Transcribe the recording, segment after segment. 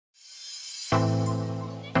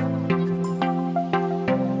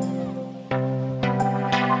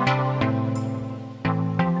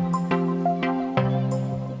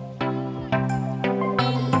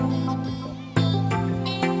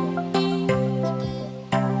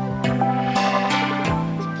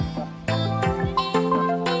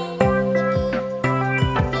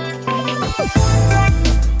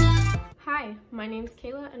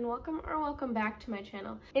welcome or welcome back to my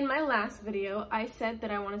channel. In my last video, I said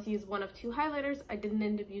that I wanted to use one of two highlighters. I didn't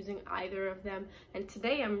end up using either of them, and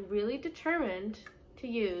today I'm really determined to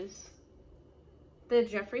use the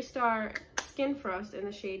Jeffree Star Skin Frost in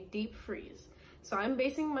the shade Deep Freeze. So I'm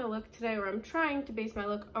basing my look today, or I'm trying to base my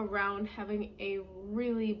look around having a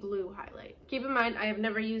really blue highlight. Keep in mind, I have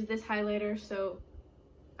never used this highlighter, so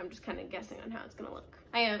I'm just kind of guessing on how it's gonna look.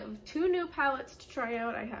 I have two new palettes to try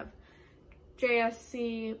out. I have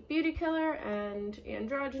JSC Beauty Killer and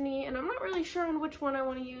Androgyny, and I'm not really sure on which one I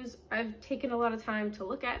want to use. I've taken a lot of time to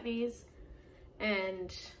look at these,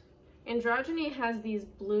 and Androgyny has these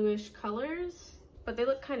bluish colors, but they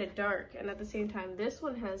look kind of dark, and at the same time this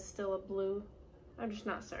one has still a blue. I'm just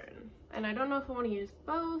not certain, and I don't know if I want to use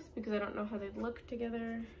both because I don't know how they look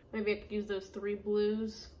together. Maybe I could use those three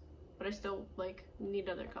blues, but I still need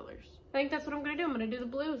other colors. I think that's what I'm gonna do. I'm gonna do the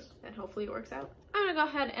blues, and hopefully it works out. I'm gonna go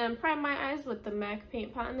ahead and prime my eyes with the MAC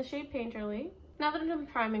Paint Pot in the shade Painterly. Now that I'm done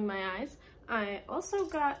priming my eyes, I also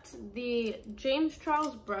got the James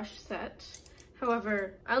Charles brush set.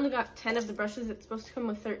 However, I only got 10 of the brushes. It's supposed to come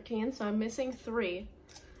with 13, so I'm missing 3.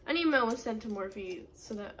 An email was sent to Morphe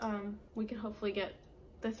so that we can hopefully get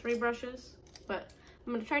the 3 brushes, but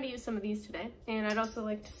I'm gonna try to use some of these today. And I'd also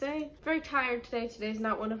like to say, very tired today. Today's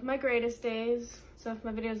not one of my greatest days. So if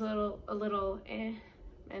my video is a little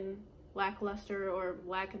and lackluster or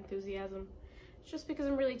lack enthusiasm, it's just because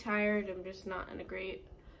I'm really tired. I'm just not in a great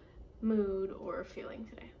mood or feeling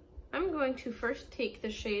today. I'm going to first take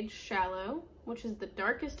the shade Shallow, which is the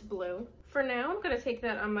darkest blue. For now, I'm gonna take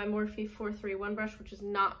that on my Morphe 431 brush, which is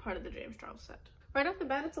not part of the James Charles set. Right off the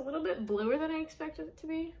bat, it's a little bit bluer than I expected it to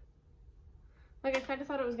be. I kind of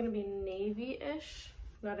thought it was gonna be navy-ish,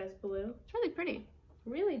 not as blue. It's really pretty,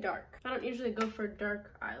 really dark. I don't usually go for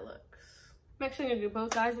dark eye looks. I'm actually gonna do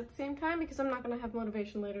both eyes at the same time because I'm not gonna have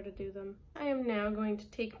motivation later to do them. I am now going to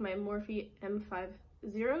take my Morphe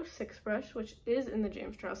M506 brush, which is in the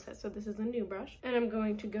James Charles set, so this is a new brush, and I'm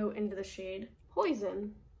going to go into the shade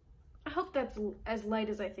Poison. I hope that's as light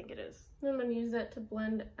as I think it is. I'm gonna use that to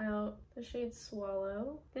blend out the shade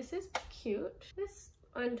Swallow. This is cute. This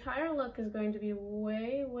entire look is going to be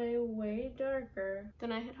way darker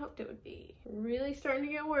than I had hoped it would be. Really starting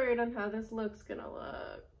to get worried on how this look's gonna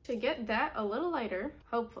look. To get that a little lighter,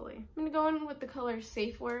 hopefully, I'm gonna go in with the color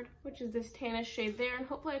Safe Word, which is this tannish shade there, and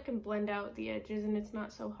hopefully I can blend out the edges and it's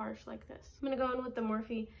not so harsh like this. I'm gonna go in with the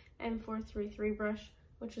Morphe M433 brush,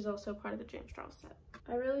 which is also part of the James Charles set.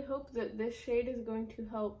 I really hope that this shade is going to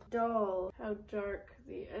help dull how dark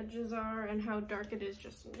the edges are and how dark it is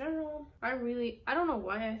just in general. I don't know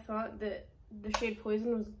why I thought that the shade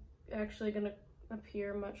Poison was actually gonna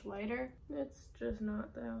appear much lighter. It's just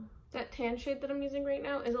not though. That tan shade that I'm using right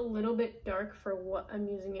now is a little bit dark for what I'm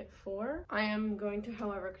using it for. I am going to,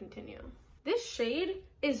 however, continue. This shade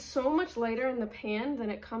is so much lighter in the pan than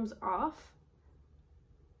it comes off.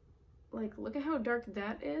 Look at how dark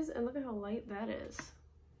that is, and look at how light that is.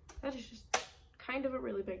 That is just kind of a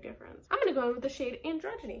really big difference. I'm gonna go in with the shade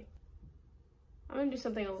Androgyny. I'm gonna do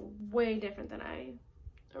something way different than I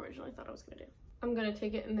originally thought I was gonna do. I'm gonna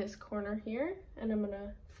take it in this corner here, and I'm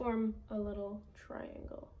gonna form a little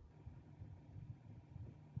triangle.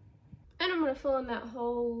 And I'm gonna fill in that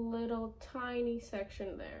whole little tiny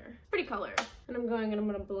section there. Pretty color. And I'm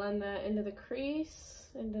gonna blend that into the crease,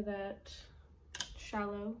 into that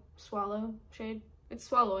Swallow shade. It's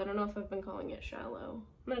Swallow, I don't know if I've been calling it Shallow.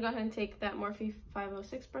 I'm gonna go ahead and take that Morphe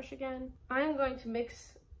 506 brush again. I am going to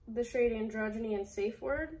mix the shade Androgyny and Safe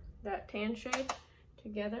Word, that tan shade,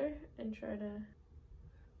 together and try to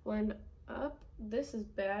blend up. This is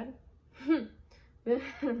bad.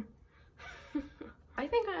 I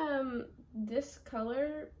think this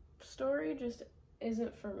color story just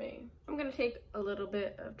isn't for me. I'm gonna take a little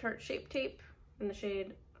bit of Tarte Shape Tape in the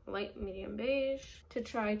shade Light Medium Beige to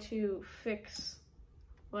try to fix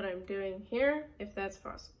what I'm doing here, if that's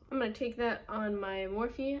possible. I'm gonna take that on my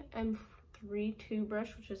Morphe M32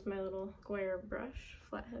 brush, which is my little square brush,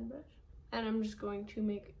 flathead brush, and I'm just going to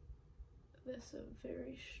make this a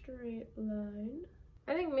very straight line.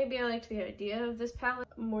 I think maybe I liked the idea of this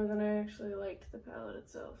palette more than I actually liked the palette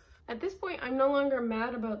itself. At this point, I'm no longer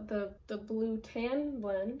mad about the blue tan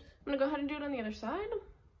blend. I'm gonna go ahead and do it on the other side.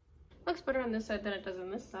 Looks better on this side than it does on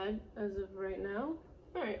this side as of right now.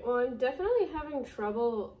 All right, well, I'm definitely having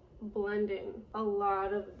trouble blending a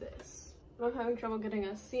lot of this. I'm having trouble getting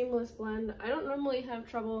a seamless blend. I don't normally have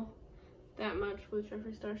trouble that much with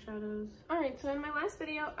Jeffree Star shadows. All right, so in my last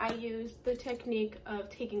video, I used the technique of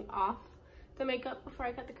taking off the makeup before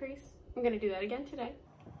I cut the crease. I'm gonna do that again today.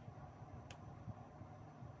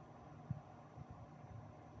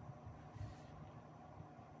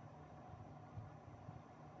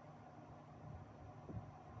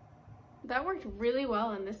 that worked really well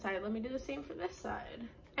on this side. Let me do the same for this side.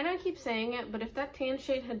 I know I keep saying it, but if that tan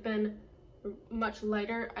shade had been much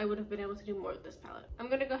lighter, I would have been able to do more with this palette. I'm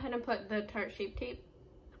gonna go ahead and put the Tarte Shape Tape.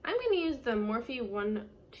 I'm gonna use the Morphe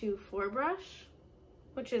 124 brush,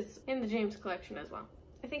 which is in the James collection as well.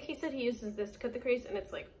 I think he said he uses this to cut the crease, and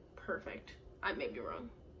it's like perfect. I may be wrong.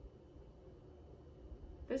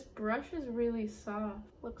 This brush is really soft.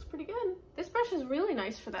 Looks pretty good. This brush is really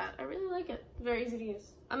nice for that. I really like it. Very easy to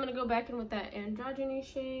use. I'm gonna go back in with that Androgyny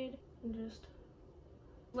shade and just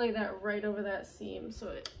lay that right over that seam so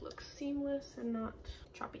it looks seamless and not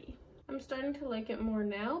choppy. I'm starting to like it more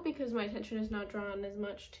now because my attention is not drawn as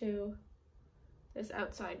much to this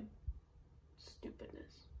outside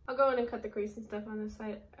stupidness. I'll go in and cut the crease and stuff on this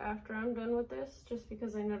side after I'm done with this, just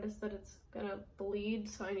because I noticed that it's gonna bleed,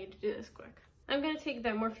 so I need to do this quick. I'm gonna take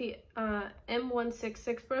that Morphe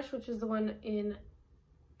M166 brush, which is the one in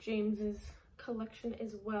James's collection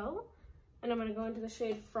as well. And I'm gonna go into the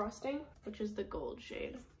shade Frosting, which is the gold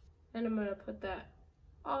shade. And I'm gonna put that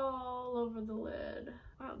all over the lid.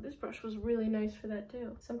 Wow, this brush was really nice for that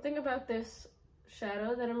too. Something about this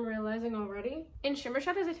shadow that I'm realizing already. In shimmer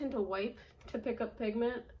shadows, I tend to wipe to pick up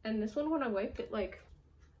pigment. And this one, when I wiped it, like,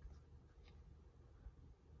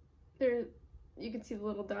 you can see the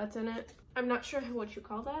little dots in it. I'm not sure what you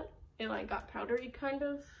call that. It like got powdery kind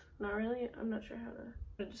of. Not really. I'm not sure how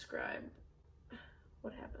to describe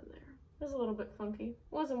what happened there. It was a little bit funky.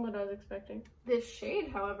 Wasn't what I was expecting. This shade,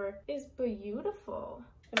 however, is beautiful.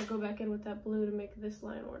 I'm gonna go back in with that blue to make this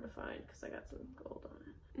line more defined because I got some gold on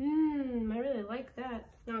it. I really like that.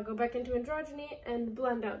 Now I'll go back into Androgyny and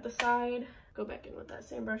blend out the side. Go back in with that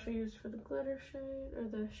same brush I used for the glitter shade, or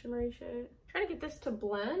the shimmery shade. Trying to get this to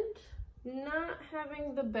blend. Not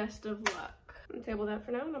having the best of luck. I'm gonna table that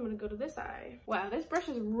for now, and I'm gonna go to this eye. Wow, this brush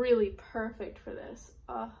is really perfect for this.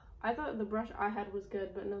 I thought the brush I had was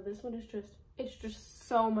good, but no, this one is it's just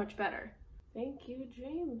so much better. Thank you,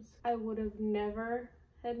 James. I would have never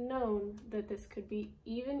had known that this could be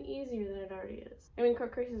even easier than it already is. I mean,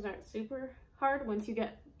 cut creases aren't super hard once you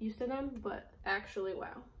get used to them, but actually,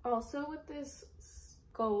 wow. Also with this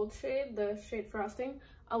gold shade, the shade Frosting,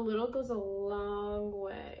 a little goes a long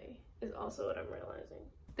way, is also what I'm realizing.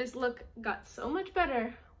 This look got so much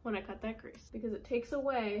better when I cut that crease because it takes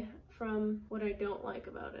away from what I don't like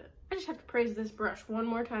about it. I just have to praise this brush one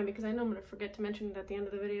more time because I know I'm gonna forget to mention it at the end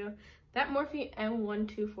of the video. That Morphe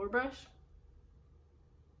M124 brush,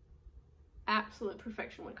 absolute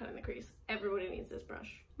perfection when cutting the crease. Everybody needs this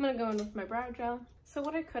brush. I'm gonna go in with my brow gel. So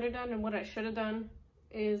what I could have done and what I should have done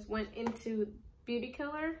is went into Beauty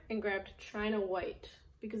Killer and grabbed China White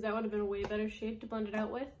because that would have been a way better shade to blend it out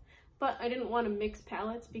with. But I didn't want to mix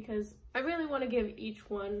palettes because I really want to give each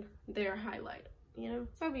one their highlight, you know?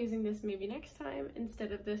 So I'll be using this maybe next time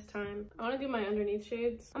instead of this time. I want to do my underneath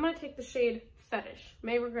shades. I'm going to take the shade Fetish.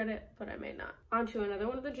 May regret it, but I may not. Onto another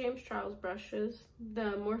one of the James Charles brushes,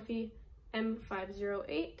 the Morphe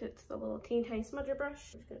M508. It's the little teeny tiny smudger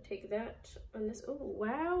brush. I'm just going to take that on this. Oh,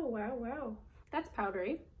 wow, wow, wow. That's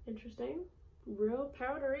powdery. Interesting. Real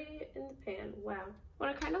powdery in the pan. Wow. What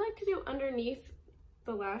I kind of like to do underneath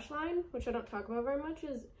the lash line, which I don't talk about very much,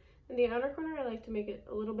 is in the outer corner I like to make it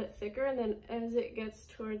a little bit thicker, and then as it gets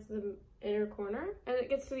towards the inner corner, as it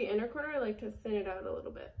gets to the inner corner, I like to thin it out a little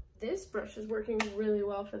bit. This brush is working really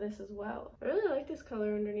well for this as well. I really like this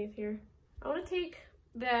color underneath here. I want to take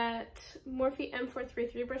that Morphe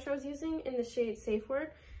M433 brush I was using in the shade Safe Word.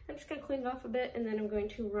 I'm just going to clean it off a bit, and then I'm going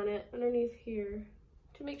to run it underneath here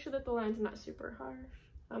to make sure that the line's not super harsh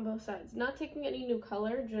on both sides. Not taking any new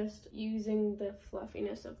color, just using the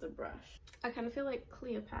fluffiness of the brush. I kind of feel like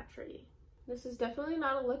Cleopatra-y. This is definitely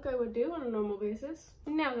not a look I would do on a normal basis.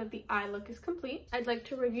 Now that the eye look is complete, I'd like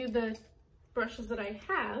to review the brushes that I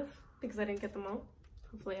have, because I didn't get them all.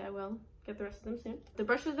 Hopefully I will get the rest of them soon. The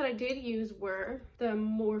brushes that I did use were the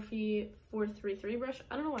Morphe 433 brush.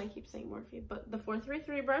 I don't know why I keep saying Morphe, but the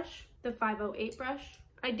 433 brush, the 508 brush.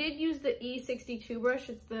 I did use the E62 brush.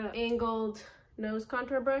 It's the angled nose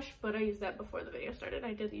contour brush, but I used that before the video started.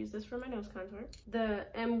 I did use this for my nose contour. The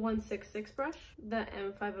M166 brush, the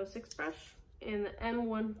M506 brush, and the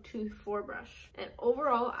M124 brush. And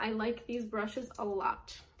overall, I like these brushes a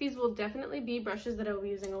lot. These will definitely be brushes that I will be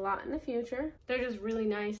using a lot in the future. They're just really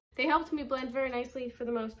nice. They helped me blend very nicely for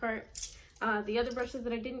the most part. The other brushes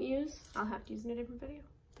that I didn't use, I'll have to use in a different video.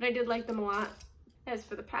 But I did like them a lot. As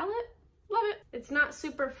for the palette, love it. It's not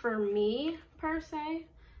super for me, per se.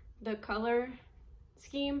 The color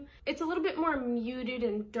scheme, it's a little bit more muted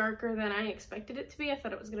and darker than I expected it to be. I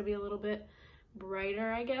thought it was going to be a little bit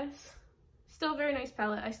brighter, I guess. Still a very nice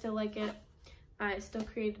palette. I still like it. I still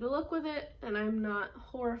created a look with it, and I'm not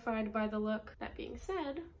horrified by the look. That being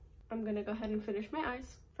said, I'm gonna go ahead and finish my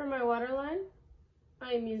eyes. For my waterline,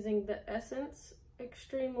 I am using the Essence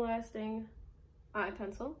Extreme Lasting Eye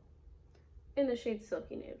Pencil in the shade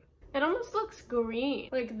Silky Nude. It almost looks green.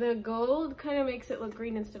 Like the gold kind of makes it look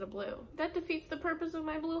green instead of blue. That defeats the purpose of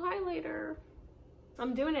my blue highlighter.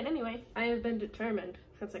 I'm doing it anyway. I have been determined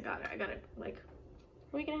since I got it. I got it like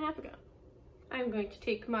a week and a half ago. I'm going to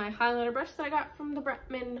take my highlighter brush that I got from the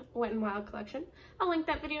Bretman Wet n Wild collection. I'll link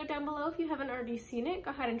that video down below if you haven't already seen it.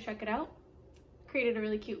 Go ahead and check it out. Created a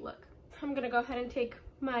really cute look. I'm gonna go ahead and take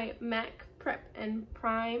my MAC Prep and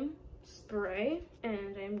Prime spray,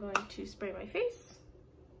 and I'm going to spray my face.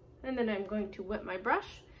 And then I'm going to wet my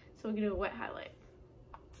brush, so we're gonna do a wet highlight.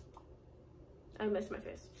 I missed my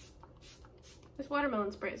face. This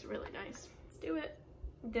watermelon spray is really nice. Let's do it.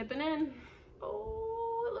 Dipping in.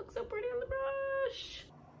 Oh, it looks so pretty on the brush.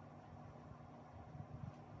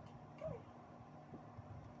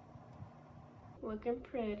 Looking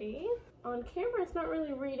pretty. On camera, it's not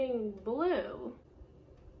really reading blue.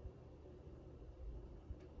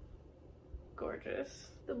 Gorgeous.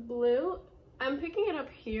 The blue, I'm picking it up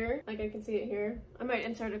here, like I can see it here. I might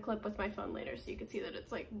insert a clip with my phone later so you can see that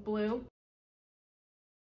it's like blue.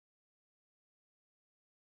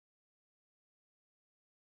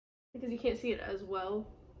 Because you can't see it as well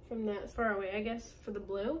from that far away, I guess, for the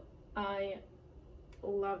blue. I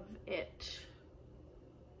love it.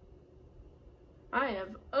 I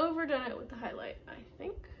have overdone it with the highlight, I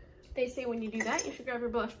think. They say when you do that, you should grab your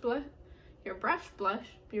blush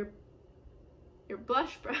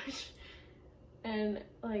brush, and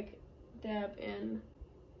like dab in.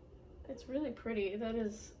 It's really pretty. That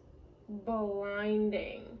is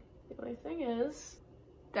blinding. The only thing is,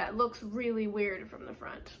 that looks really weird from the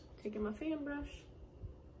front. Taking my fan brush,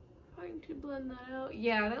 trying to blend that out.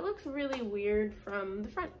 Yeah, that looks really weird from the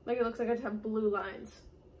front. Like it looks like I just have blue lines.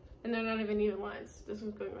 And they're not even lines. This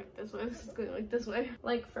one's going like this way, this is going like this way.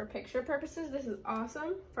 Like for picture purposes, this is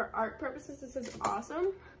awesome. For art purposes, this is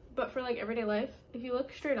awesome. But for like everyday life, if you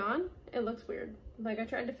look straight on, it looks weird. Like I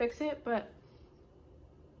tried to fix it, but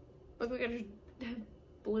look like I just have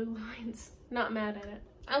blue lines. Not mad at it.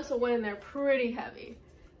 I also went in there pretty heavy.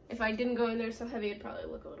 If I didn't go in there so heavy, it'd probably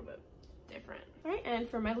look a little bit different. All right, and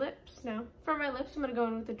for my lips now. For my lips, I'm gonna go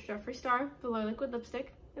in with the Jeffree Star Velour Liquid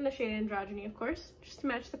Lipstick in the shade Androgyny, of course, just to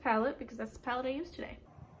match the palette because that's the palette I used today.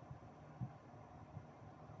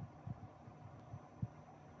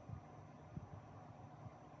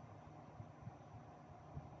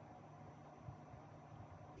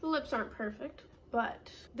 The lips aren't perfect,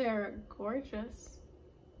 but they're gorgeous.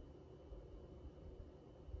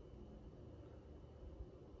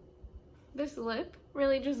 This lip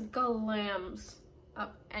really just glams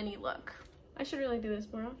up any look. I should really do this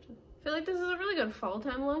more often. I feel like this is a really good fall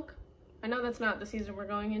time look. I know that's not the season we're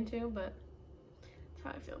going into, but that's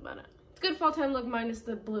how I feel about it. It's a good fall time look minus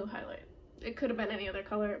the blue highlight. It could have been any other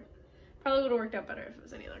color. Probably would have worked out better if it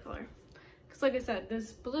was any other color. Because like I said,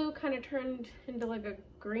 this blue kind of turned into like a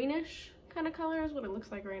greenish kind of color is what it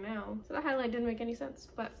looks like right now. So the highlight didn't make any sense,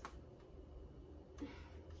 but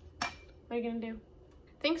what are you gonna do?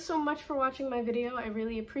 Thanks so much for watching my video. I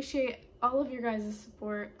really appreciate all of your guys'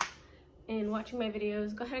 support in watching my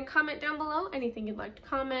videos. Go ahead and comment down below anything you'd like to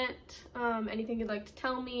comment, anything you'd like to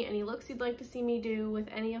tell me, any looks you'd like to see me do with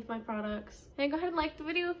any of my products. And go ahead and like the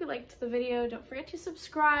video if you liked the video. Don't forget to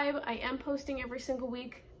subscribe. I am posting every single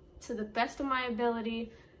week to the best of my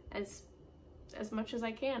ability as much as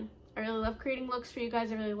I can. I really love creating looks for you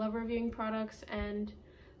guys. I really love reviewing products, and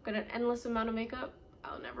I've got an endless amount of makeup.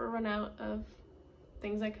 I'll never run out of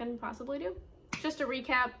things I can possibly do. Just to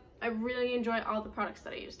recap, I really enjoy all the products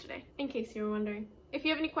that I used today, in case you were wondering. If you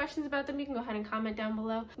have any questions about them, you can go ahead and comment down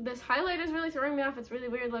below. This highlight is really throwing me off. It's really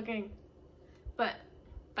weird looking. But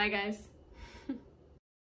bye guys.